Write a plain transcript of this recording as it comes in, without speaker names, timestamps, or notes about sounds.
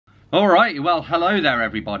Alright, well hello there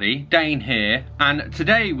everybody, Dane here, and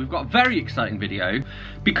today we've got a very exciting video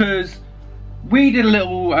because we did a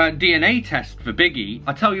little DNA test for Biggie.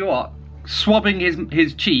 I tell you what, swabbing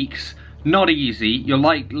his cheeks, not easy. You're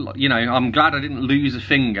like, you know, I'm glad I didn't lose a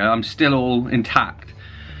finger, I'm still all intact.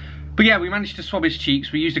 But yeah, we managed to swab his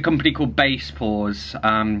cheeks. We used a company called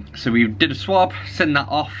Basepaws. So we did a swab, sent that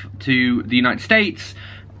off to the United States,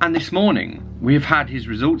 and this morning we've had his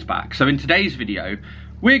results back. So in today's video,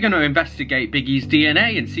 we're going to investigate Biggie's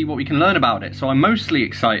DNA and see what we can learn about it. So I'm mostly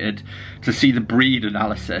excited to see the breed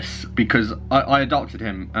analysis because I adopted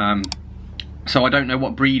him. So I don't know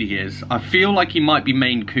what breed he is. I feel like he might be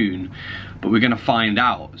Maine Coon, but we're going to find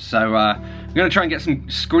out. So I'm going to try and get some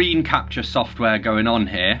screen capture software going on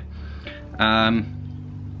here.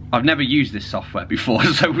 I've never used this software before,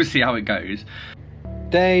 so we'll see how it goes.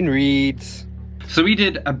 Dane reads. So we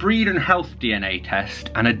did a breed and health DNA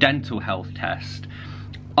test and a dental health test.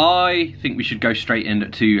 I think we should go straight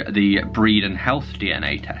into the breed and health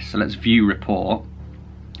DNA test. So let's view report.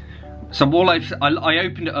 So I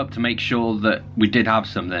opened it up to make sure that we did have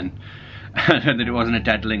something, that it wasn't a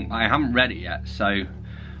dead link. I haven't read it yet, so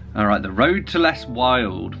all right. The road to less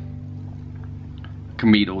wild. I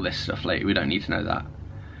can read all this stuff later. We don't need to know that.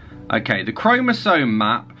 Okay, the chromosome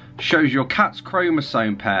map shows your cat's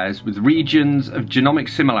chromosome pairs with regions of genomic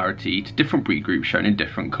similarity to different breed groups shown in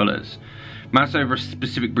different colours. Mouse over a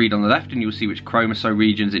specific breed on the left and you'll see which chromosome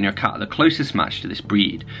regions in your cat are the closest match to this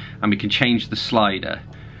breed. And we can change the slider.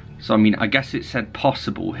 So I mean, I guess it said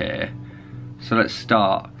possible here. So let's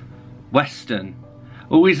start. Western.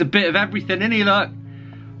 Always a bit of everything, isn't he, look?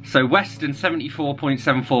 So Western,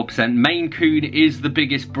 74.74%. Maine Coon is the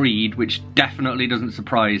biggest breed, which definitely doesn't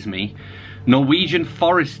surprise me. Norwegian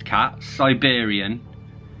Forest Cat, Siberian.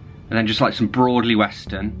 And then just like some broadly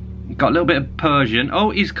Western. Got a little bit of Persian.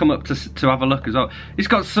 Oh, he's come up to have a look as well. He's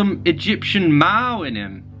got some Egyptian Mao in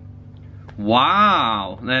him.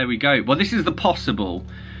 Wow, there we go. Well, this is the possible.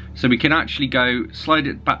 So we can actually go, slide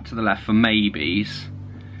it back to the left for maybes.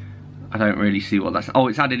 I don't really see what that's... Oh,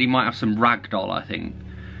 it's added he might have some ragdoll, I think.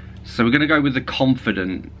 So we're going to go with the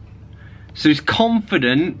confident. So he's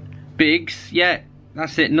confident, Biggs. Yeah,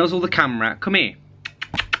 that's it. Nuzzle the camera. Come here.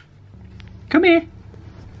 Come here.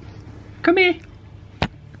 Come here.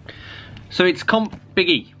 So it's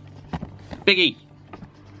Biggie,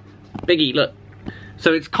 look.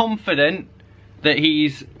 So it's confident that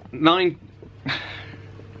he's 9... Are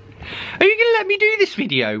you gonna let me do this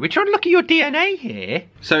video? We're trying to look at your DNA here.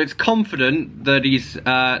 So it's confident that he's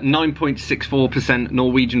 9.64%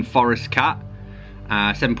 Norwegian Forest Cat,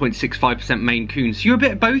 7.65% Maine Coon. So you're a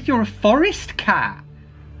bit of both. You're a forest cat,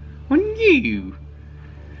 aren't you?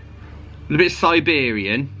 A bit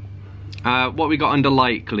Siberian. What we got under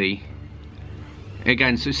likely?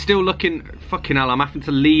 Again, so it's still looking, fucking hell, I'm having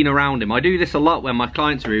to lean around him. I do this a lot when my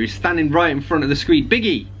clients are here. He's standing right in front of the screen.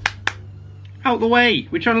 Biggie, out the way.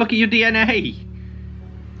 We're trying to look at your DNA.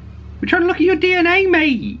 We're trying to look at your DNA,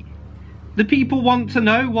 mate. The people want to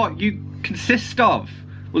know what you consist of.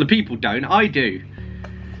 Well, the people don't, I do.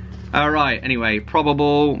 All right, anyway,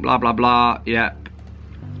 probable, blah, blah, blah, yep.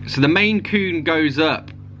 So the Maine Coon goes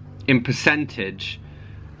up in percentage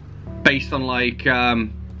based on like,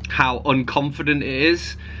 how unconfident it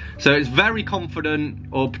is. So it's very confident,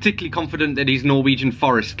 or particularly confident that he's Norwegian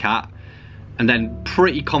Forest Cat, and then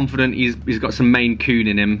pretty confident he's got some Maine Coon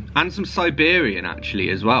in him, and some Siberian actually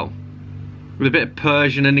as well, with a bit of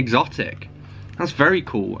Persian and exotic. That's very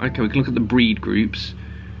cool. Okay, we can look at the breed groups.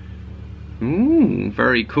 Ooh,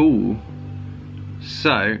 very cool.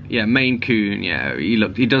 So yeah, Maine Coon. Yeah,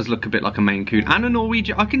 he does look a bit like a Maine Coon, and a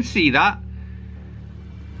Norwegian. I can see that.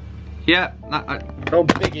 Yeah, oh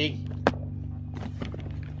Biggie.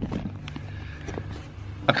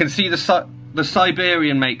 I can see the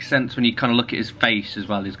Siberian makes sense when you kind of look at his face as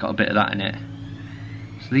well. He's got a bit of that in it.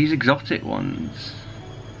 So these exotic ones.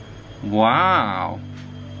 Wow.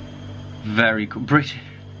 Very cool. British.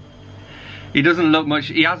 He doesn't look much,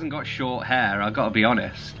 he hasn't got short hair, I've got to be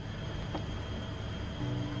honest.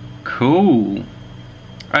 Cool.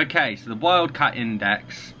 Okay, so the Wildcat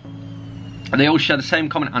Index. They all share the same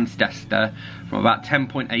common ancestor from about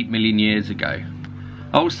 10.8 million years ago.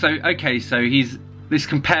 Also, okay, so this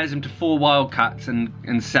compares him to 4 wildcats and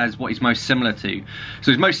says what he's most similar to.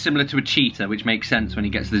 So he's most similar to a cheetah, which makes sense when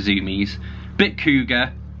he gets the zoomies. Bit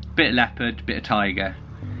cougar, bit leopard, bit of tiger.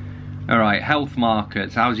 Alright, health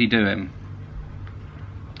markers, how's he doing?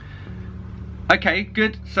 Okay,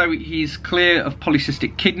 good. So he's clear of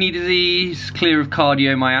polycystic kidney disease, clear of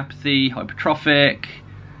cardiomyopathy, hypertrophic,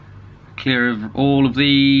 clear of all of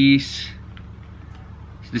these.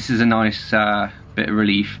 So this is a nice Bit of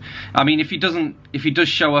relief. I mean, if he does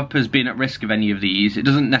show up as being at risk of any of these, it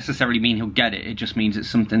doesn't necessarily mean he'll get it. It just means it's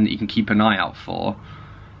something that you can keep an eye out for.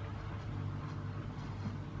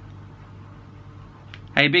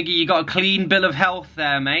 Hey Biggie, you got a clean bill of health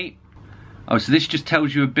there, mate. Oh, so this just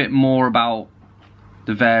tells you a bit more about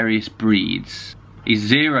the various breeds.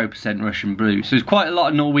 He's 0% Russian Blue, so there's quite a lot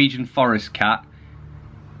of Norwegian forest cat.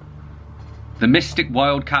 The mystic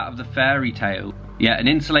wild cat of the fairy tale. Yeah, an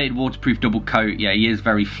insulated waterproof double coat. Yeah, he is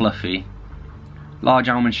very fluffy. Large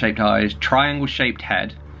almond-shaped eyes, triangle-shaped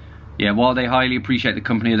head. Yeah, while they highly appreciate the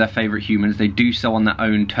company of their favourite humans, they do so on their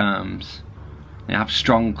own terms. They have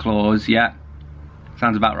strong claws, yeah.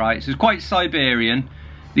 Sounds about right. So it's quite Siberian.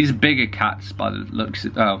 These are bigger cats by the looks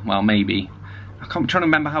of, oh, well, maybe. I'm trying to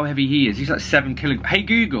remember how heavy he is. He's like 7 kilograms. Hey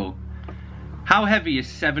Google, how heavy is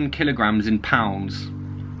 7 kilograms in pounds?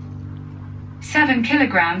 7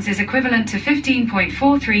 kilograms is equivalent to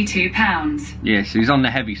 15.432 pounds. Yeah, so he's on the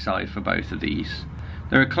heavy side for both of these.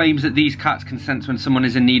 There are claims that these cats can sense when someone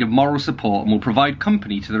is in need of moral support and will provide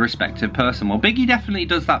company to the respective person. Well, Biggie definitely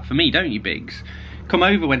does that for me, don't you, Biggs? Come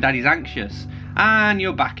over when Daddy's anxious. And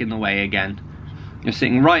you're back in the way again. You're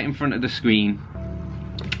sitting right in front of the screen.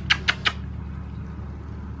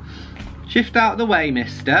 Shift out of the way,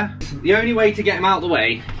 mister. The only way to get him out of the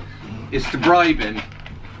way is to bribe him.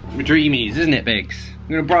 With dreamies, isn't it, Biggs? I'm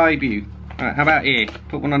gonna bribe you. Alright, how about here?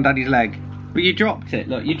 Put one on Daddy's leg. But you dropped it.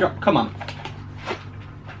 Look, you dropped. Come on.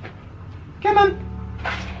 Come on.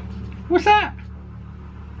 What's that?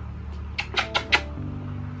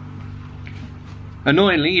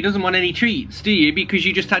 Annoyingly, he doesn't want any treats, do you? Because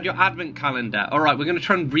you just had your advent calendar. Alright, we're gonna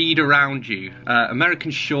try and read around you.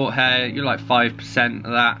 American short hair, you're like 5%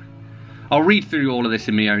 of that. I'll read through all of this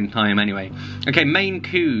in my own time anyway. Okay, Maine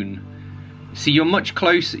Coon. See, you're much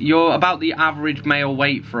closer. You're about the average male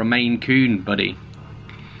weight for a Maine Coon, buddy.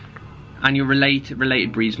 And your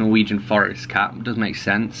related breeds Norwegian forest cat. Does make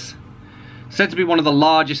sense. Said to be one of the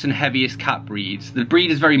largest and heaviest cat breeds. The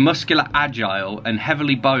breed is very muscular, agile, and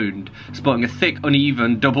heavily boned, sporting a thick,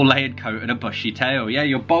 uneven, double-layered coat and a bushy tail. Yeah,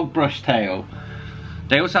 your bog brush tail.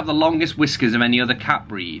 They also have the longest whiskers of any other cat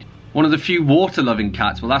breed. One of the few water-loving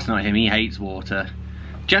cats. Well, that's not him. He hates water.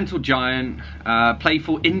 Gentle giant,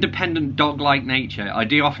 playful, independent dog-like nature. I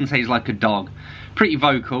do often say he's like a dog. Pretty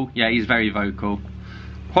vocal, yeah, he's very vocal.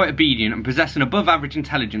 Quite obedient and possess an above-average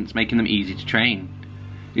intelligence, making them easy to train.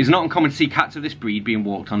 It's not uncommon to see cats of this breed being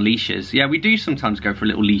walked on leashes. Yeah, we do sometimes go for a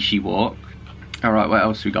little leashy walk. Alright, what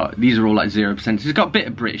else we got? These are all like 0%. He's got a bit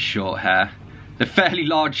of British short hair. They're fairly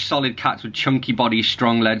large, solid cats with chunky bodies,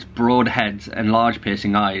 strong legs, broad heads, and large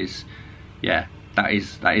piercing eyes. Yeah, that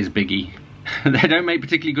is Biggie. They don't make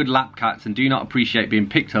particularly good lap cats and do not appreciate being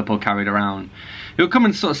picked up or carried around. He'll come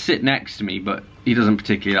and sort of sit next to me, but he doesn't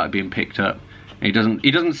particularly like being picked up. He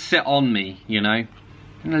doesn't sit on me, you know.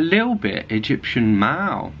 And a little bit Egyptian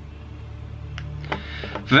Mao.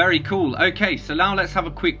 Very cool. Okay, so now let's have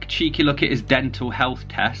a quick cheeky look at his dental health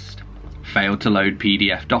test. Failed to load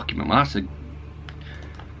PDF document. Well, that's a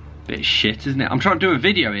bit shit, isn't it? I'm trying to do a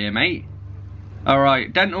video here, mate.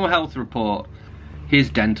 Alright, dental health report. His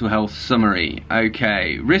dental health summary.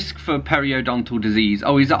 Okay, risk for periodontal disease.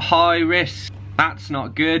 Oh, he's at high risk. That's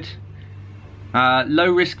not good. Low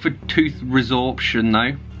risk for tooth resorption,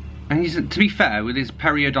 though. And he's, to be fair, with his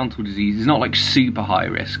periodontal disease, he's not like super high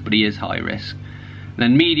risk, but he is high risk. And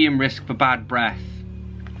then medium risk for bad breath.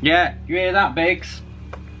 Yeah, you hear that, Biggs?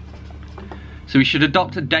 So he should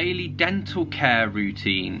adopt a daily dental care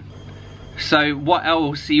routine. So what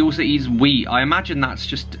else? He also eats wheat. I imagine that's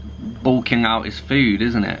just bulking out his food,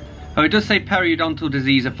 isn't it? Oh, it does say periodontal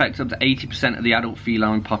disease affects up to 80% of the adult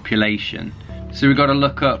feline population. So we've got to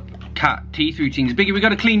look up cat teeth routines. Biggie, we've got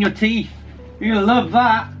to clean your teeth. You're gonna love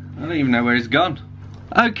that. I don't even know where he's gone.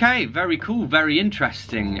 Okay, very cool, very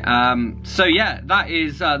interesting. So yeah, that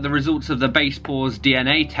is the results of the Basepaws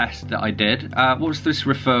DNA test that I did. What's this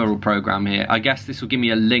referral program here? I guess this will give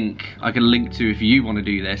me a link I can link to if you want to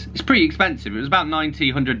do this. It's pretty expensive. It was about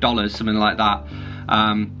 $90, $100, something like that.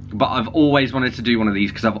 But I've always wanted to do one of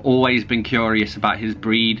these because I've always been curious about his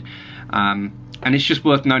breed. And it's just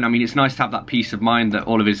worth knowing. I mean, it's nice to have that peace of mind that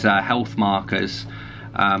all of his health markers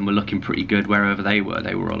were looking pretty good wherever they were.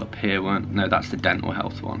 They were all up here, weren't? No, that's the dental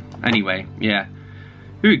health one. Anyway, yeah.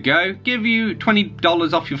 Here we go. Give you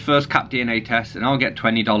 $20 off your first cat DNA test, and I'll get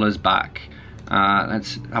 $20 back.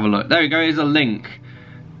 Let's have a look. There we go. Here's a link.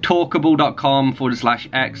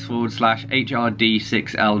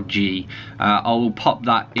 talkable.com/x/HRD6LG. I will pop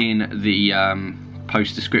that in the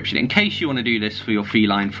post description in case you want to do this for your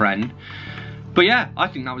feline friend. But yeah, I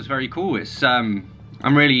think that was very cool. It's I'm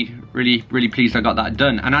really really pleased I got that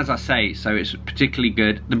done. And as I say, so it's particularly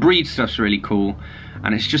good. The breed stuff's really cool,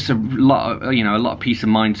 and it's just a lot of, you know, a lot of peace of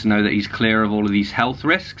mind to know that he's clear of all of these health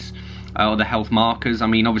risks or the health markers. I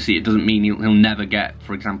mean, obviously it doesn't mean he'll never get,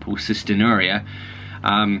 for example, cystinuria,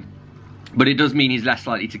 but it does mean he's less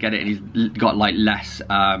likely to get it, and he's got like less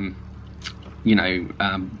you know,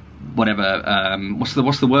 whatever, what's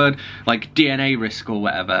the word, like DNA risk or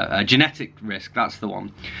whatever, genetic risk, that's the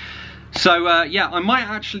one. So yeah, I might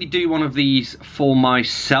actually do one of these for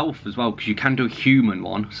myself as well, because you can do a human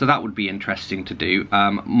one, so that would be interesting to do.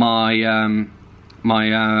 My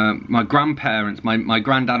grandparents, my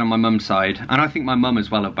granddad on my mum's side, and I think my mum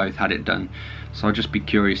as well, have both had it done, so I'll just be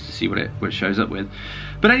curious to see what it shows up with.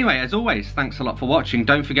 But anyway, as always, thanks a lot for watching.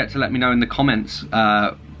 Don't forget to let me know in the comments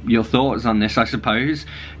your thoughts on this, I suppose.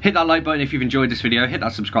 Hit that like button if you've enjoyed this video, hit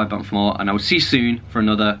that subscribe button for more, and I will see you soon for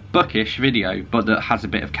another bookish video, but that has a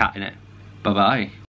bit of cat in it. Bye bye.